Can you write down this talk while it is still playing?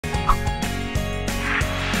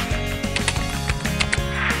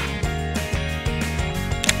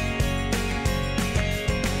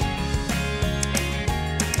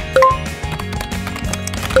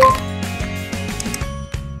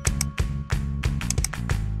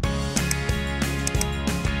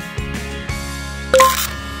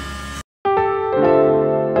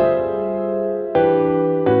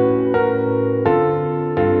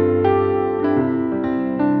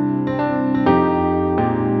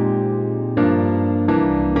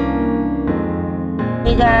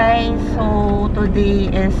today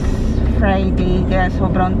is Friday, kaya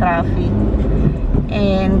sobrang traffic.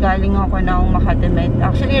 And galing ako ng Makati Med.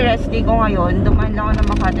 Actually, rest day ko ngayon. Dumaan lang ako ng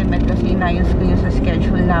Makati Med kasi inayos ko yun sa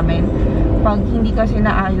schedule namin. Pag hindi kasi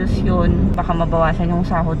naayos yun, baka mabawasan yung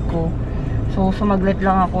sahod ko. So, sumaglit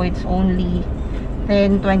lang ako. It's only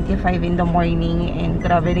 10:25 in the morning and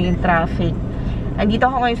grabe na yung traffic. Andito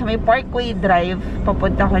ako ngayon sa may Parkway Drive.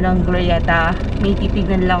 Papunta ko ng Glorieta. May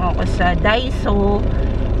titignan lang ako sa Daiso.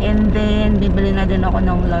 And then, bibili na din ako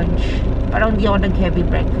ng lunch. Parang hindi ako nag-heavy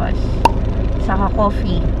breakfast. Saka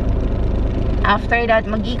coffee. After that,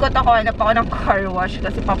 mag-ikot ako. Hanap ako ng car wash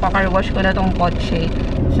kasi papacar wash ko na tong kotse.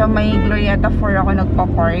 Sa may Glorieta 4 ako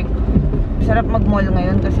nagpa-park. Sarap mag-mall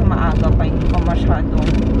ngayon kasi maaga pa. Hindi pa masyadong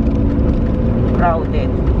crowded.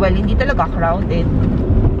 Well, hindi talaga crowded.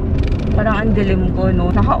 Parang ang dilim ko, no?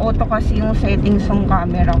 Naka-auto kasi yung settings ng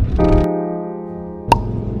camera.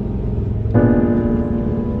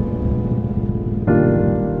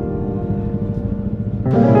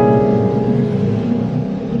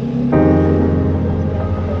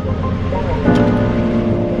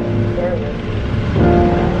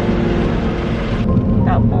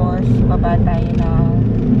 Tapos, baba tayo ng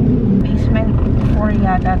basement 4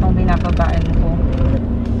 yata itong binababaan ko.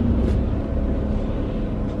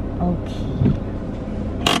 Okay.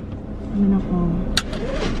 Yun ako.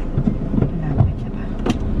 Malapit na ba?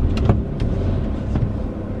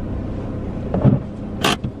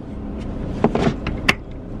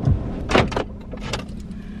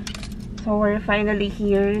 So, we're finally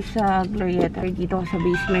here sa Glorieta. Dito sa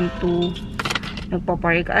basement 2.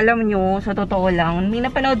 Nagpa-park. Alam nyo, sa totoo lang, may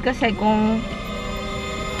napanood kasi kung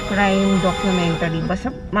crime documentary.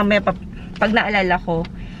 Basta mamaya pag naalala ko,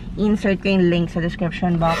 insert ko yung link sa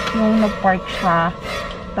description box. Yung nag-park siya,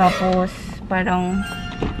 tapos parang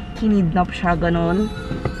kinidnap siya, ganun.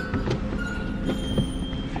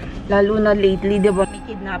 Lalo na lately, diba, may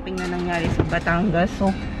kidnapping na nangyari sa Batangas.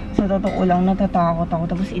 So, sa totoo lang, natatakot ako.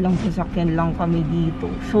 Tapos ilang sasakyan lang kami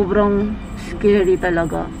dito. Sobrang scary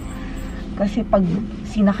talaga. Kasi pag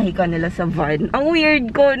sinakay ka nila sa van, ang weird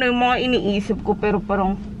ko, no, yung mga iniisip ko, pero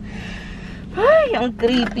parang, ay, ang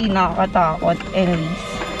creepy, nakakatakot. Anyways,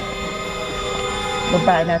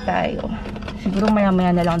 baba na tayo. Siguro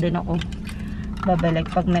maya-maya na lang din ako babalik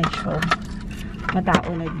pag medyo matao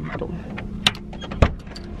na dito.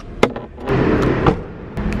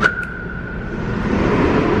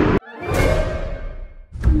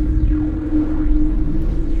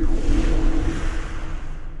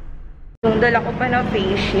 Yung dala ko pa na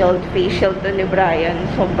face shield to ni Brian,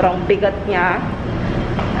 sobrang bigat niya,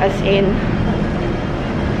 as in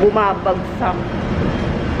bumabagsak.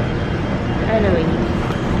 Anyway,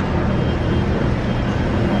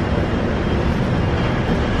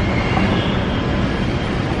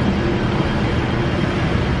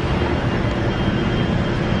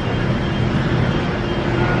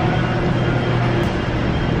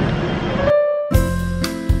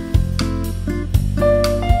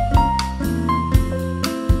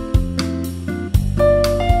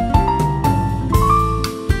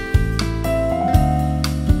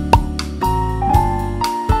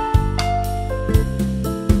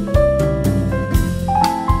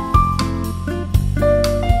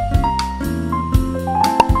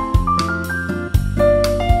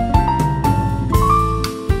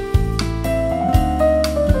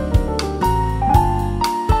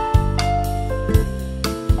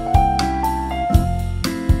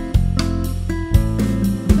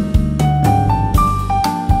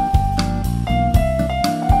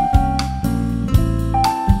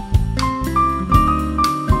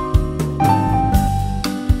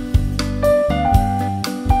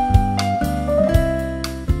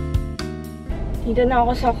 dito na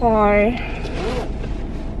ako sa car.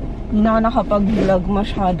 Hindi na ako nakapag-vlog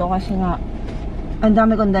masyado kasi nga ang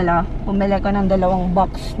dami kong dala. Pumili ko ng 2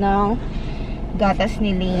 box ng gatas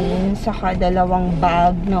ni Lyn, saka 2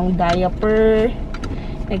 bag ng diaper.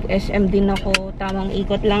 Nag-SM din ako, tamang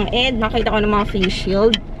ikot lang. And nakita ko ng mga face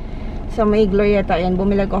shield sa may Glorieta. Yan,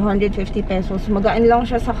 bumili ko 150 pesos. Magaan lang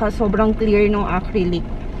siya, saka sobrang clear ng acrylic.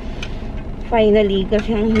 Finally,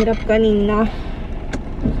 kasi ang hirap kanina.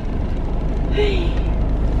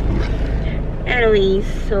 Anyways,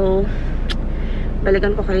 so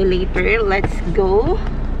balikan ko kayo later. Let's go.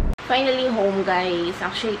 Finally home, guys.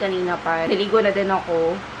 Actually kanina pa niligo na din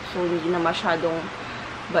ako, so hindi na masyadong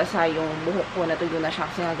basa yung buhok ko. Natuyo na siya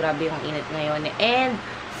kasi nga grabe yung init ngayon. And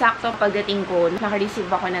sakto pagdating ko,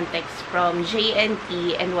 naka-receive ako ng text from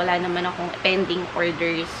JNT and wala naman akong pending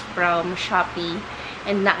orders from Shopee.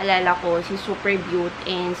 And naalala ko si Super Beauty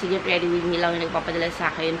and si Get Ready With Me lang yung nagpapadala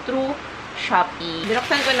sa akin through Shopee.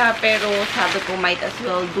 Binuksan ko na pero sabi ko might as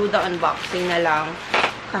well do the unboxing na lang.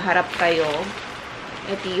 Kaharap kayo.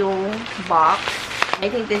 Ito yung box. I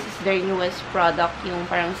think this is their newest product. Yung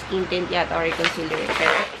parang skin tint yata or concealer.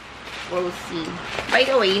 Pero we'll see. By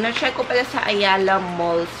the way, na-check ko pala sa Ayala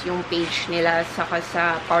Malls yung page nila saka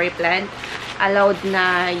sa Power Plant. Allowed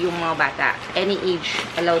na yung mga bata. Any age,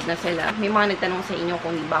 allowed na sila. May mga nagtanong sa inyo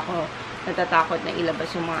kung di ba ako natatakot na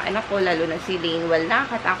ilabas yung mga anak ko, lalo na si Lyn. Well,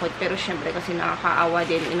 nakakatakot, pero syempre kasi nakakaawa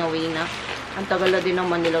din in a way na ang tagal na din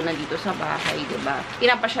naman nila nandito sa bahay, diba?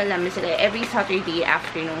 Pinapasyal namin sila every Saturday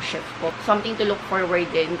after nung shift ko. Something to look forward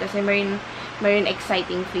din kasi mayroon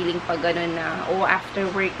exciting feeling pag gano'n na, oh, after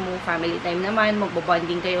work mo, family time naman,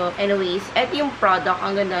 magbabonding kayo. Anyways, eto yung product.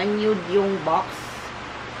 Ang ganda, nude yung box.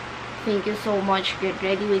 Thank you so much. Get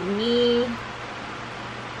ready with me.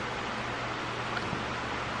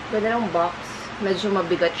 Ganda ng box. Medyo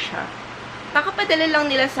mabigat siya. Kakapadala lang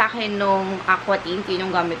nila sa akin nung Aqua Tint. Yun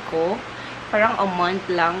yung gamit ko. Parang a month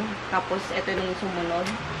lang. Tapos, ito na yung sumunod.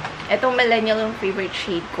 Itong millennial yung favorite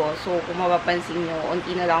shade ko. So, kung mapapansin nyo,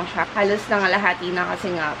 unti na lang siya. Halos nangalahati na kasi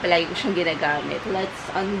nga, palagi ko siyang ginagamit. Let's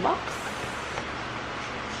unbox.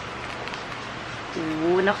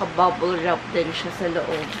 Ooh, naka-bubble wrap din siya sa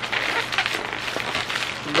loob.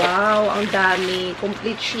 Wow, ang dami.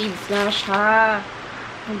 Complete shades nga siya.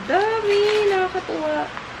 Ang dami. Nakakatuwa.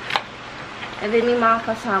 And then, may mga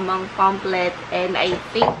kasamang pamphlet. And I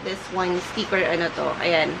think this one, sticker, ano to.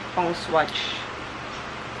 Ayan, pang swatch.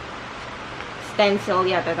 Stencil,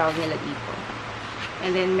 yata tawag nila dito.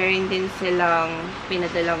 And then, meron din silang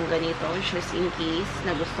pinadalang ganito. Just in case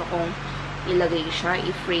na gusto kong ilagay siya,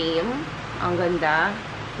 i-frame. Ang ganda.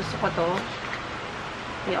 Gusto ko to.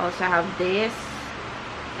 We also have this.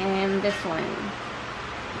 And this one.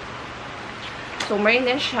 So, meron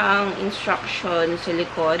din siyang instruction sa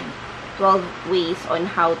likod. 12 ways on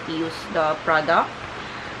how to use the product.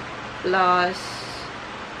 Plus,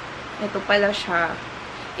 ito pala siya.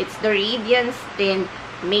 It's the Radiance Tint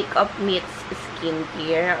Makeup Meets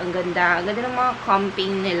Skincare. Ang ganda. Ang ganda ng mga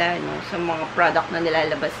campaign nila, no? Sa mga product na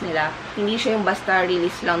nilalabas nila. Hindi siya yung basta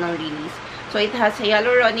release lang ng release. So, it has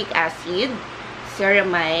hyaluronic acid,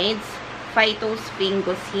 ceramides,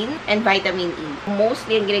 phytosphingosine, and vitamin E.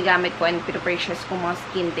 Mostly, ang ginagamit ko and pinapurchase ko mga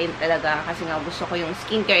skin tint talaga kasi nga gusto ko yung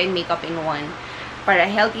skincare and makeup in one. Para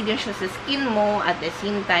healthy din siya sa skin mo at the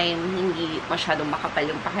same time, hindi masyadong makapal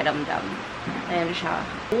yung pakiramdam. Ayan siya.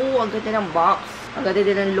 Oo, ang ganda ng box. Ang ganda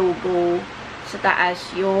din ng logo. Sa taas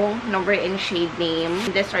yung number and shade name.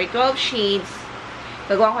 These are 12 shades.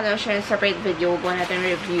 Gagawa ko na siya ng separate video. Gawa natin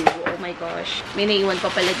review. Oh my gosh. May naiwan pa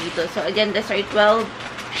pala dito. So again, these are 12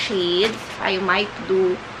 shades. I might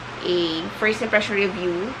do a first impression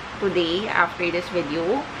review today after this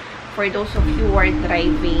video. For those of you who are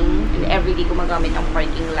driving and everyday gumagamit ng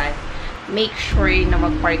parking lot, make sure na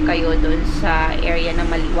mag-park kayo dun sa area na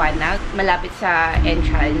maliwanag, malapit sa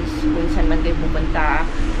entrance kung saan man kayo pupunta,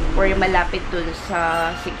 or malapit dun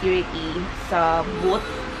sa security, sa booth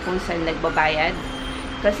kung saan nagbabayad.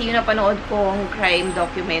 Kasi yung napanood kong crime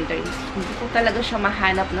documentaries, hindi ko talaga siya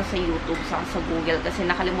mahanap na sa YouTube, sa Google, kasi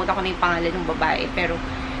nakalimutan ko na yung pangalan ng babae. Pero,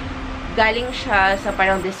 galing siya sa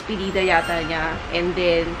parang despedida yata niya. And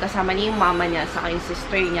then, kasama niya yung mama niya, saka yung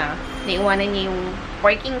sister niya. Naiwanan niya yung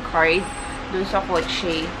parking card dun sa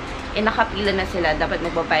kotse. Eh, nakapila na sila. Dapat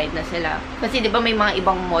magbabayad na sila. Kasi, di ba may mga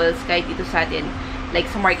ibang malls kahit dito sa atin, like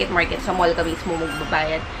sa market, sa mall ka mismo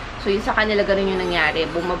magbabayad. So, yun sa kanila, ganun yung nangyari.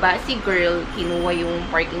 Bumaba si girl, kinuha yung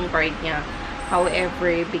parking card niya.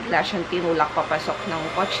 However, bigla siyang tinulak papasok ng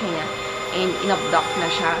kotse niya. And, inabduct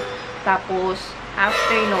na siya. Tapos,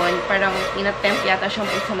 after nun, parang inattempt yata siyang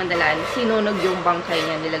pagsamandalan. Sinunog yung bangkay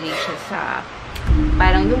niya. Nilagay siya sa,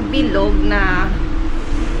 parang yung bilog na,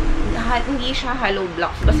 hindi siya hollow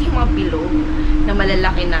blocks. Kasi yung mga bilog na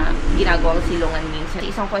malalaki na ginagawang silungan minsan.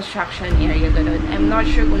 Isang construction area, ganun. I'm not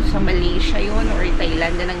sure kung sa Malaysia yun or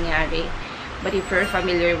Thailand na nangyari. But if you're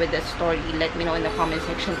familiar with the story, let me know in the comment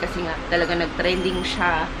section. Kasi nga, talaga nag-trending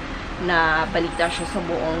siya na balita siya sa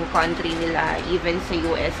buong country nila, even sa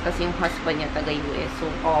US, kasi yung husband niya taga-US.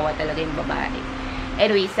 So, kawawa talaga yung babae.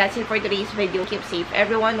 Anyways, that's it for today's video. Keep safe,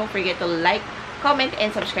 everyone. Don't forget to like, comment, and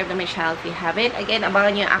subscribe to my channel if you haven't. Again,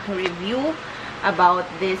 abangan nyo yung aking review about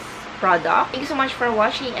this product. Thank you so much for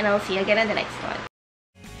watching, and I'll see you again in the next one.